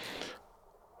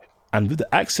 And with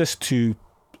the access to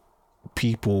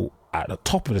people at the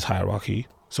top of this hierarchy,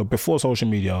 so before social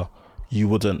media,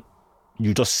 you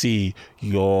just see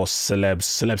your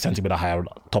celebs tend to be the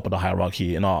top of the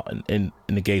hierarchy in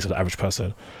the gaze of the average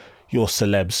person. Your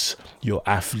celebs, your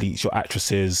athletes, your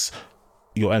actresses,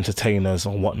 your entertainers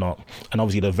and whatnot. And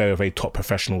obviously the very, very top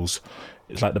professionals.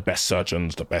 It's like the best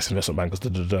surgeons, the best investment bankers,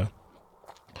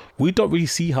 We don't really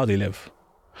see how they live.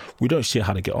 We don't see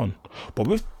how they get on. But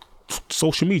with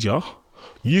social media,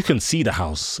 you can see the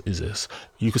houses.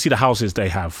 You can see the houses they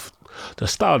have, the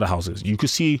style of the houses. You can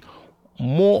see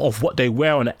more of what they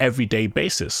wear on an everyday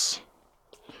basis.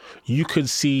 You can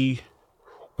see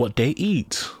what they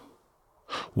eat,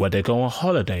 where they go on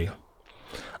holiday.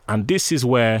 And this is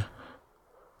where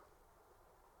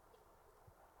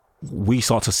we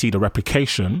start to see the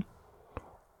replication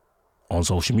on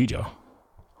social media.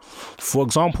 For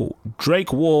example,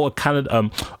 Drake wore a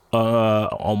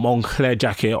Moncler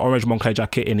jacket, orange Moncler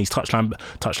jacket in his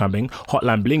Touchline Bling,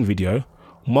 Hotline Bling video.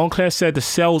 Moncler said the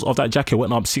sales of that jacket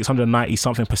went up 690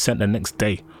 something % the next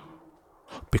day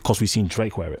because we've seen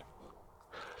Drake wear it.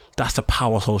 That's the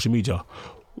power of social media.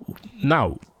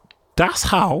 Now, that's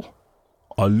how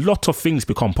a lot of things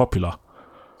become popular.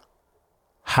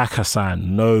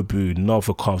 Hakkasan, Nobu,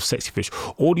 Novikov, Sexy Fish,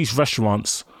 all these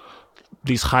restaurants,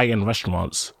 these high-end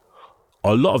restaurants,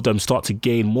 a lot of them start to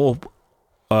gain more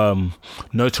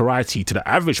notoriety to the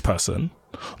average person,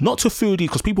 not to foodie,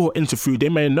 because people who are into food, they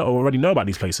may already know about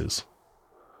these places.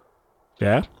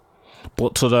 Yeah?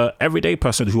 But to the everyday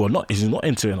person who is not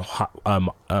into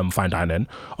fine dining,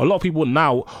 a lot of people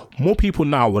now, more people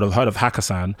now would have heard of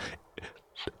Hakkasan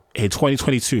in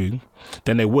 2022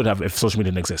 than they would have if social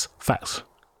media didn't exist. Facts.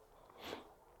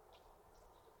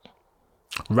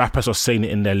 Rappers are saying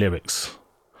it in their lyrics.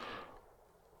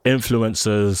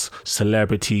 Influencers,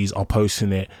 celebrities are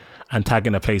posting it and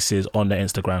tagging the places on their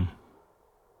Instagram.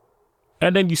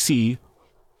 And then you see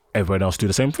everyone else do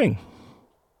the same thing.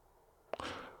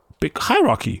 Big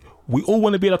hierarchy. We all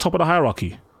want to be at the top of the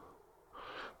hierarchy.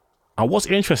 And what's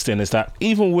interesting is that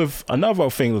even with another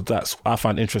thing that I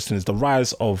find interesting is the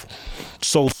rise of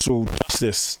social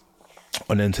justice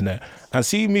on the internet. And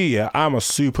see me, yeah, I'm a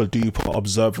super duper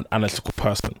observant, analytical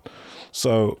person.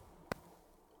 So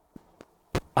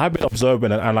I've been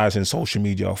observing and analysing social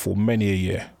media for many a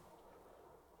year.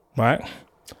 Right?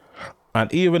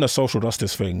 And even a social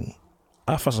justice thing,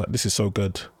 I felt like this is so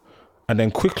good. And then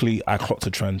quickly I clocked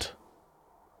a trend.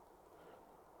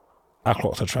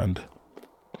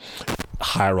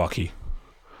 Hierarchy.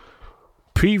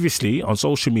 Previously on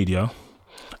social media,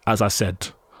 as I said,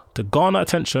 to garner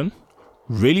attention,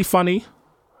 really funny,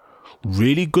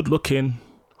 really good looking,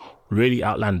 really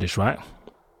outlandish, right?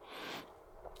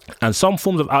 And some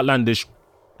forms of outlandish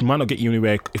might not get you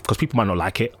anywhere because people might not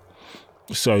like it.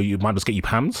 So you might just get you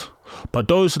pammed. But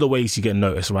those are the ways you get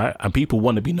noticed, right? And people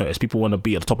want to be noticed. People want to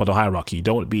be at the top of the hierarchy. They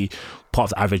don't want to be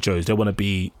part of the average Joes. They want to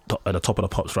be at the top of the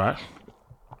pops, right?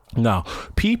 Now,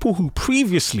 people who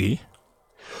previously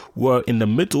were in the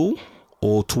middle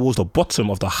or towards the bottom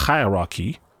of the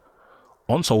hierarchy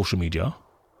on social media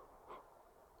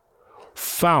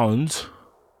found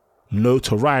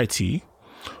notoriety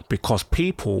because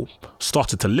people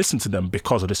started to listen to them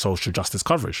because of the social justice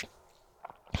coverage.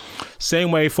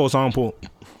 Same way, for example,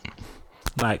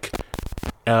 like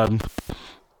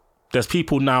there's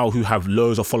people now who have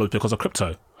loads of followers because of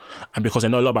crypto, and because they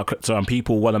know a lot about crypto, and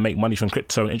people want to make money from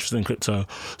crypto and interested in crypto.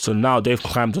 So now they've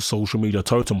climbed the social media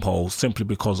totem pole simply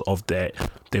because of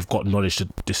they've got knowledge to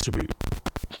distribute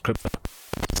crypto.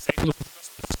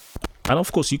 And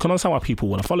of course, you can understand why people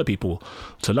want to follow people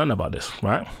to learn about this,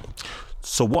 right?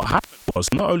 So what happened was,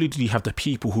 not only did you have the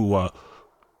people who were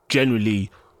generally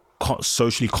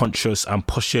socially conscious and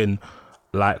pushing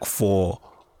like for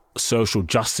social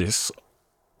justice,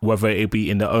 whether it be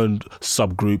in their own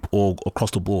subgroup or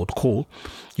across the board, cool.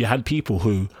 You had people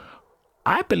who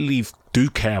I believe do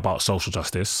care about social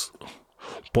justice,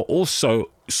 but also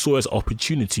saw as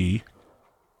opportunity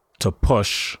to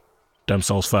push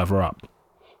themselves further up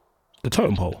the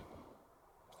totem pole.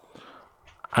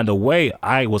 And the way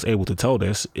I was able to tell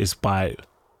this is by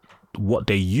what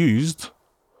they used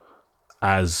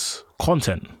as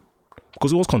content,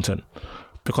 because it was content.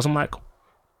 Because I'm like,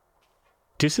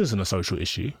 this isn't a social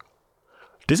issue.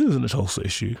 This isn't a social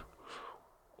issue.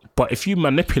 But if you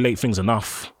manipulate things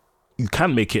enough, you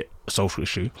can make it a social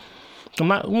issue. I'm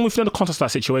like, well, if you're in the context of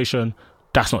that situation,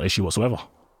 that's not an issue whatsoever.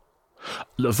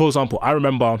 For example, I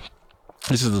remember,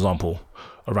 this is an example,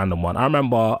 a random one. I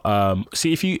remember,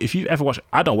 see, if you ever watch,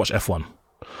 I don't watch F1,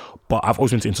 but I've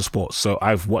always been into sports. So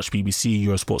I've watched BBC,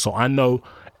 Eurosport. So I know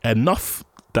enough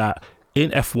that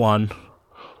in F1,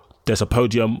 there's a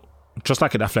podium, just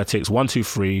like in athletics, 1, 2,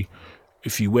 3.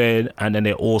 If you win, and then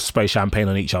they all spray champagne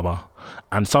on each other.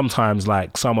 And sometimes,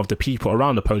 like, some of the people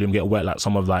around the podium get wet, like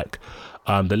some of like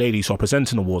the ladies who are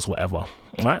presenting awards, whatever,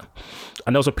 right?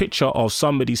 And there was a picture of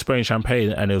somebody spraying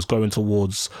champagne, and it was going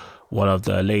towards one of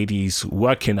the ladies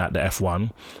working at the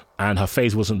F1, and her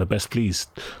face wasn't the best pleased.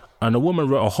 And the woman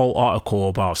wrote a whole article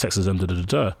about sexism,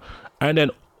 and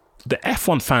then the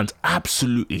F1 fans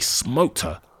absolutely smoked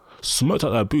her at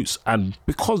her boots. And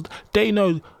because they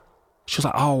know, she was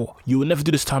like, oh, you will never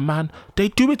do this time, man. They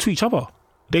do it to each other.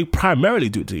 They primarily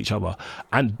do it to each other.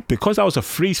 And because that was a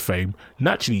freeze frame,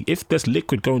 naturally, if there's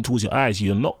liquid going towards your eyes,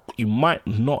 you might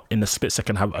not in a split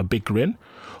second have a big grin.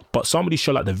 But somebody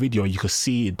showed like the video, you could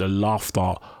see the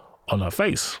laughter on her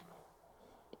face.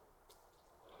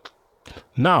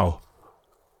 Now,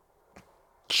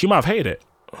 she might have hated it.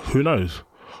 Who knows?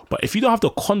 But if you don't have the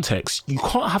context, you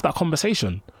can't have that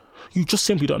conversation. You just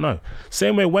simply don't know.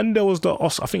 Same way when there was the, I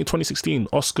think in 2016,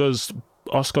 Oscars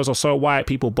are so white,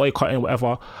 people boycotting,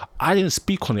 whatever. I didn't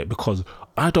speak on it because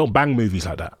I don't bang movies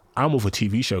like that. I'm more of a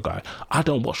TV show guy. I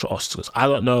don't watch the Oscars. I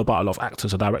don't know about a lot of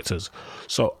actors or directors.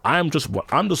 So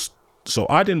so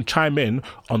I didn't chime in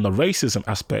on the racism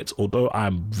aspect, although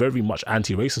I'm very much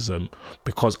anti-racism,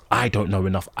 because I don't know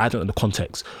enough. I don't know the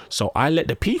context. So I let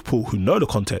the people who know the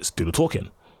context do the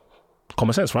talking.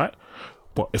 Common sense, right?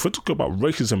 But if we're talking about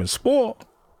racism in sport,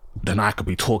 then I could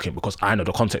be talking because I know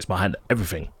the context behind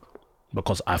everything,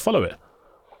 because I follow it.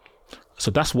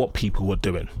 So that's what people were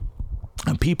doing.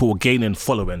 And people were gaining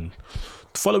followings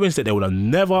that they would have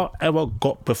never, ever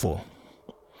got before.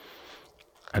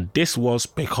 And this was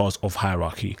because of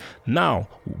hierarchy. Now,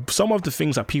 some of the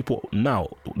things that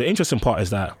the interesting part is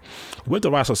that with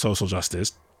the rise of social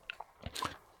justice,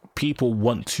 people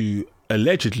want to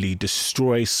allegedly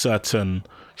destroy certain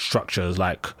structures.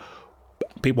 Like,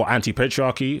 people are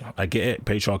anti-patriarchy. I get it.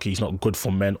 Patriarchy is not good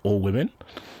for men or women.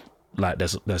 Like,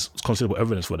 there's considerable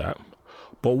evidence for that.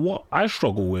 But what I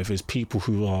struggle with is people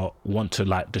who want to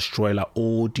like destroy like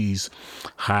all these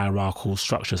hierarchical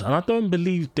structures. And I don't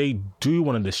believe they do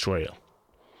want to destroy it.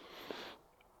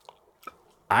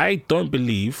 I don't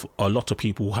believe a lot of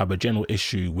people have a general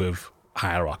issue with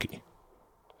hierarchy.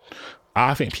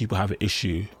 I think people have an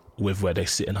issue with where they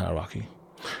sit in hierarchy.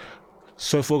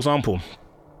 So, for example,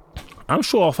 I'm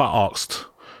sure if I asked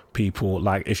people,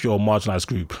 like, if you're a marginalized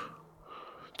group,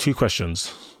 2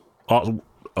 questions, or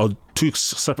 2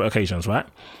 separate occasions, right?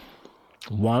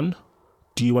 1,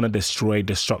 do you want to destroy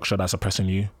the structure that's oppressing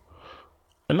you?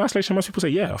 In isolation, most people say,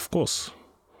 yeah, of course.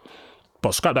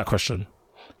 But scrap that question.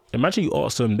 Imagine you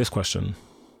ask them this question.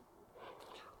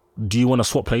 Do you want to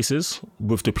swap places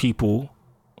with the people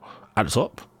at the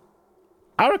top?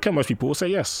 I reckon most people will say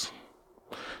yes.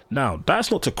 Now, that's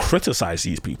not to criticize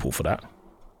these people for that.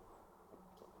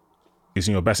 It's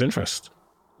in your best interest.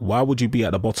 Why would you be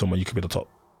at the bottom when you could be at the top?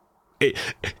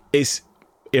 It's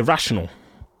irrational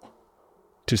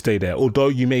to stay there. Although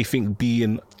you may think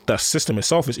being the system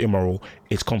itself is immoral,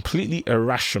 it's completely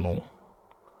irrational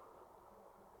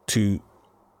to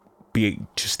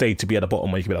stay to be at the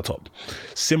bottom when you can be at the top.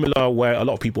 Similar where a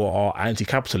lot of people are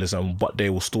anti-capitalism, but they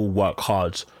will still work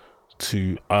hard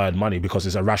to earn money because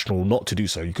it's irrational not to do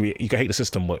so. You can hate the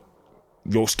system, but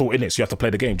you're still in it, so you have to play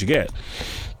the game. Do you get it?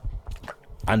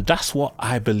 And that's what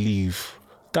I believe.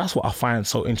 That's what I find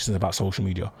so interesting about social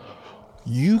media.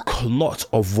 You cannot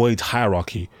avoid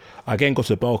hierarchy. Again, go to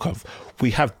the bell curve.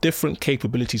 We have different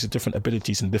capabilities and different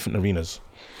abilities in different arenas.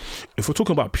 If we're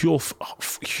talking about pure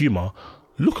humor,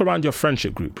 look around your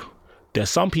friendship group. There's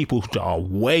some people that are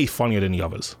way funnier than the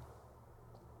others.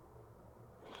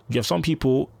 You have some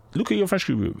people, look at your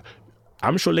friendship group.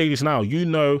 I'm sure ladies now, you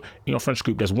know in your friendship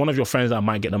group, there's one of your friends that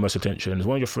might get the most attention. There's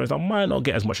one of your friends that might not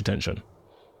get as much attention.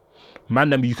 Man,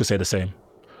 them, you could say the same.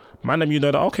 Man, them, you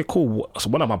know that, okay, cool. So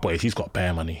one of my boys, he's got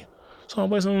bare money. So my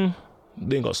boys,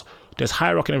 there's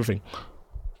hierarchy and everything.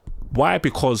 Why?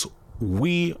 Because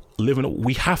we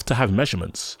have to have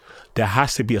measurements. There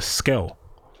has to be a scale.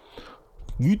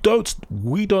 We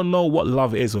don't know what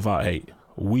love is without hate.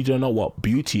 We don't know what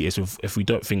beauty is if we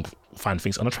don't find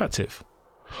things unattractive.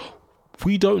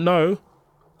 We don't know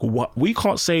we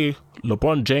can't say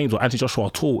LeBron James or Anthony Joshua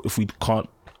at all if we can't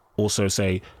also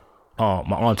say, my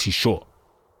auntie's short.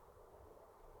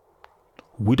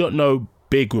 We don't know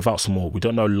big without small. We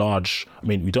don't know large.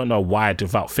 We don't know wide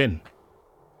without thin.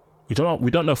 We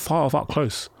don't know far without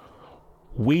close.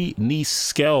 We need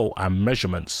scale and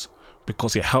measurements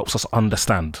because it helps us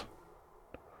understand.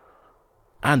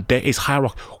 And there is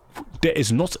hierarchy.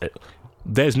 There's not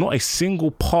a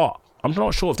single part. I'm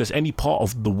not sure if there's any part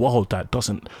of the world that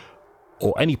doesn't,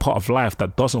 or any part of life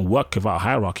that doesn't work without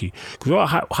hierarchy.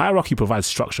 Because hierarchy provides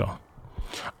structure.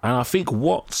 And I think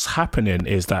what's happening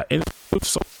is that with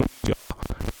social media,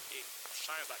 it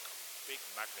shines like a big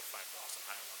magnifying glass of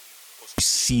hierarchy because you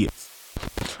see it.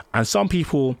 And some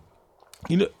people,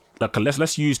 like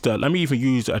let me even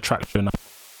use the attraction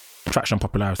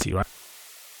popularity, right?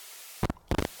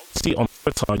 See on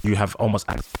Twitter, you have almost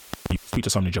you speak to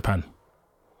someone in Japan,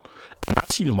 and I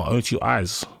see with my own two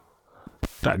eyes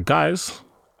that guys,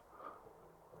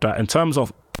 that in terms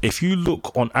of if you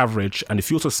look on average and if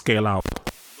you were to scale out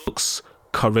looks,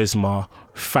 charisma,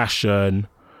 fashion,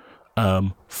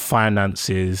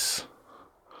 finances,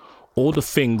 all the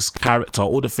things, character,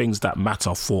 all the things that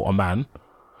matter for a man,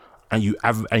 and you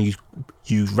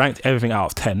ranked everything out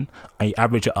of 10 and you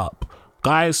average it up.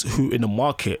 Guys who in the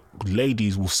market,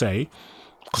 ladies will say,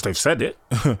 because they've said it,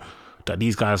 that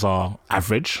these guys are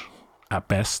average at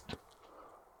best,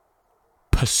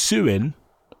 pursuing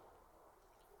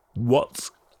what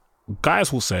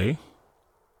guys will say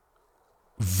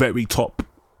very top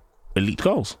elite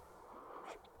girls.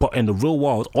 But in the real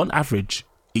world, on average,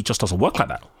 it just doesn't work like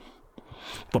that.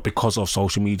 But because of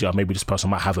social media, maybe this person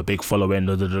might have a big following.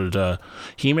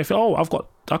 He may think, oh, I've got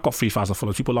 3,000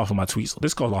 followers. People laugh at my tweets.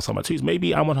 This girl laughs at my tweets.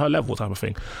 Maybe I'm on her level, type of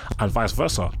thing, and vice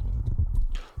versa.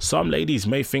 Some ladies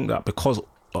may think that because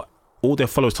all their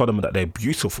followers tell them that they're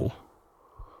beautiful,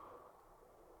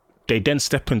 they then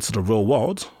step into the real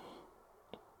world.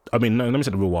 Let me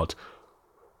say the real world,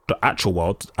 the actual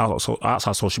world,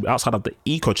 outside social, outside of the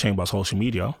echo chamber of social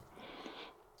media,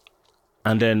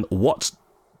 and then what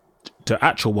the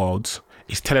actual world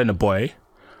is telling the boy,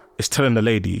 is telling the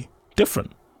lady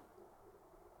different.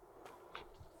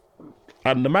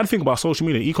 And the mad thing about social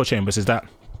media echo chambers is that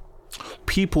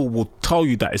people will tell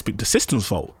you that it's the system's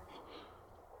fault.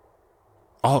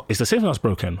 Oh, it's the system that's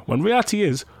broken. When reality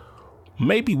is,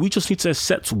 maybe we just need to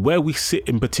accept where we sit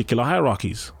in particular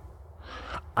hierarchies.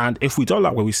 And if we don't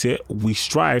like where we sit, we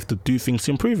strive to do things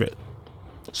to improve it.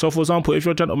 So, for example, if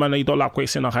you're a gentleman and you don't like where you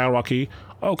sit in a hierarchy,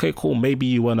 okay, cool. Maybe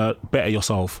you want to better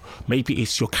yourself. Maybe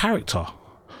it's your character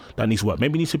that needs work.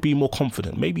 Maybe you need to be more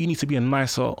confident. Maybe you need to be a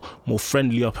nicer, more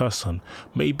friendlier person.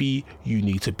 Maybe you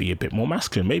need to be a bit more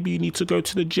masculine. Maybe you need to go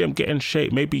to the gym, get in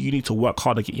shape. Maybe you need to work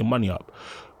hard to get your money up.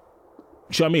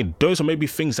 Do you know what I mean? Those are maybe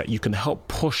things that you can help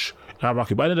push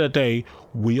hierarchy. By the end of the day,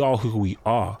 we are who we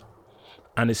are.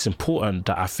 And it's important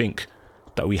that I think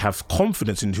that we have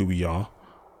confidence in who we are.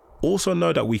 Also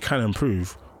know that we can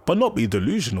improve, but not be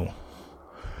delusional.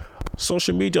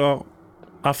 Social media,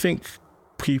 I think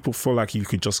people feel like you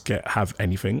could just have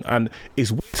anything, and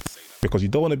it's weird to say that because you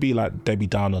don't want to be like Debbie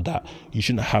Downer that you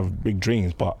shouldn't have big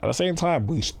dreams, but at the same time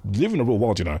we live in the real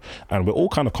world, and we're all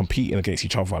kind of competing against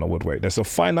each other in a weird way. There's a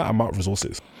finite amount of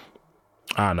resources.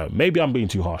 I don't know, maybe I'm being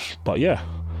too harsh, but yeah,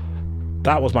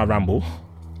 that was my ramble.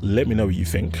 Let me know what you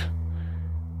think.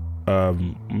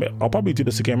 I'll probably do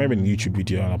this again, maybe in a YouTube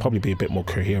video, and I'll probably be a bit more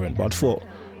coherent, but I thought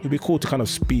it'd be cool to kind of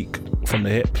speak from the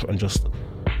hip and just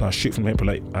shoot from the hip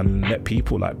and let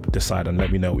people decide and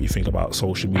let me know what you think about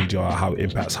social media, how it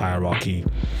impacts hierarchy,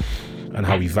 and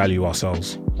how we value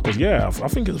ourselves. Because I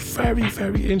think it's very,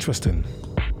 very interesting.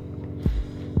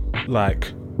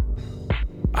 Like,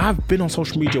 I've been on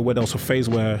social media where there was a phase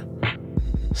where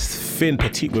thin,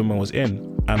 petite women was in,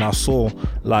 and I saw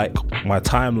like my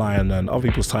timeline and other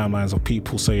people's timelines of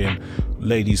people saying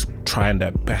ladies trying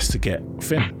their best to get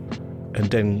thin, and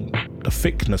then the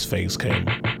thickness phase came,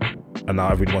 and now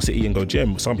everyone wants to eat and go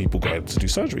gym. Some people go to do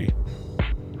surgery.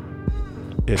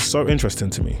 It's so interesting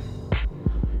to me.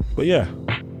 But yeah,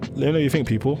 let me know what you think,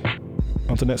 people.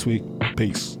 Until next week,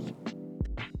 peace.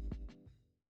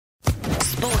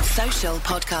 Sports Social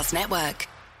Podcast Network.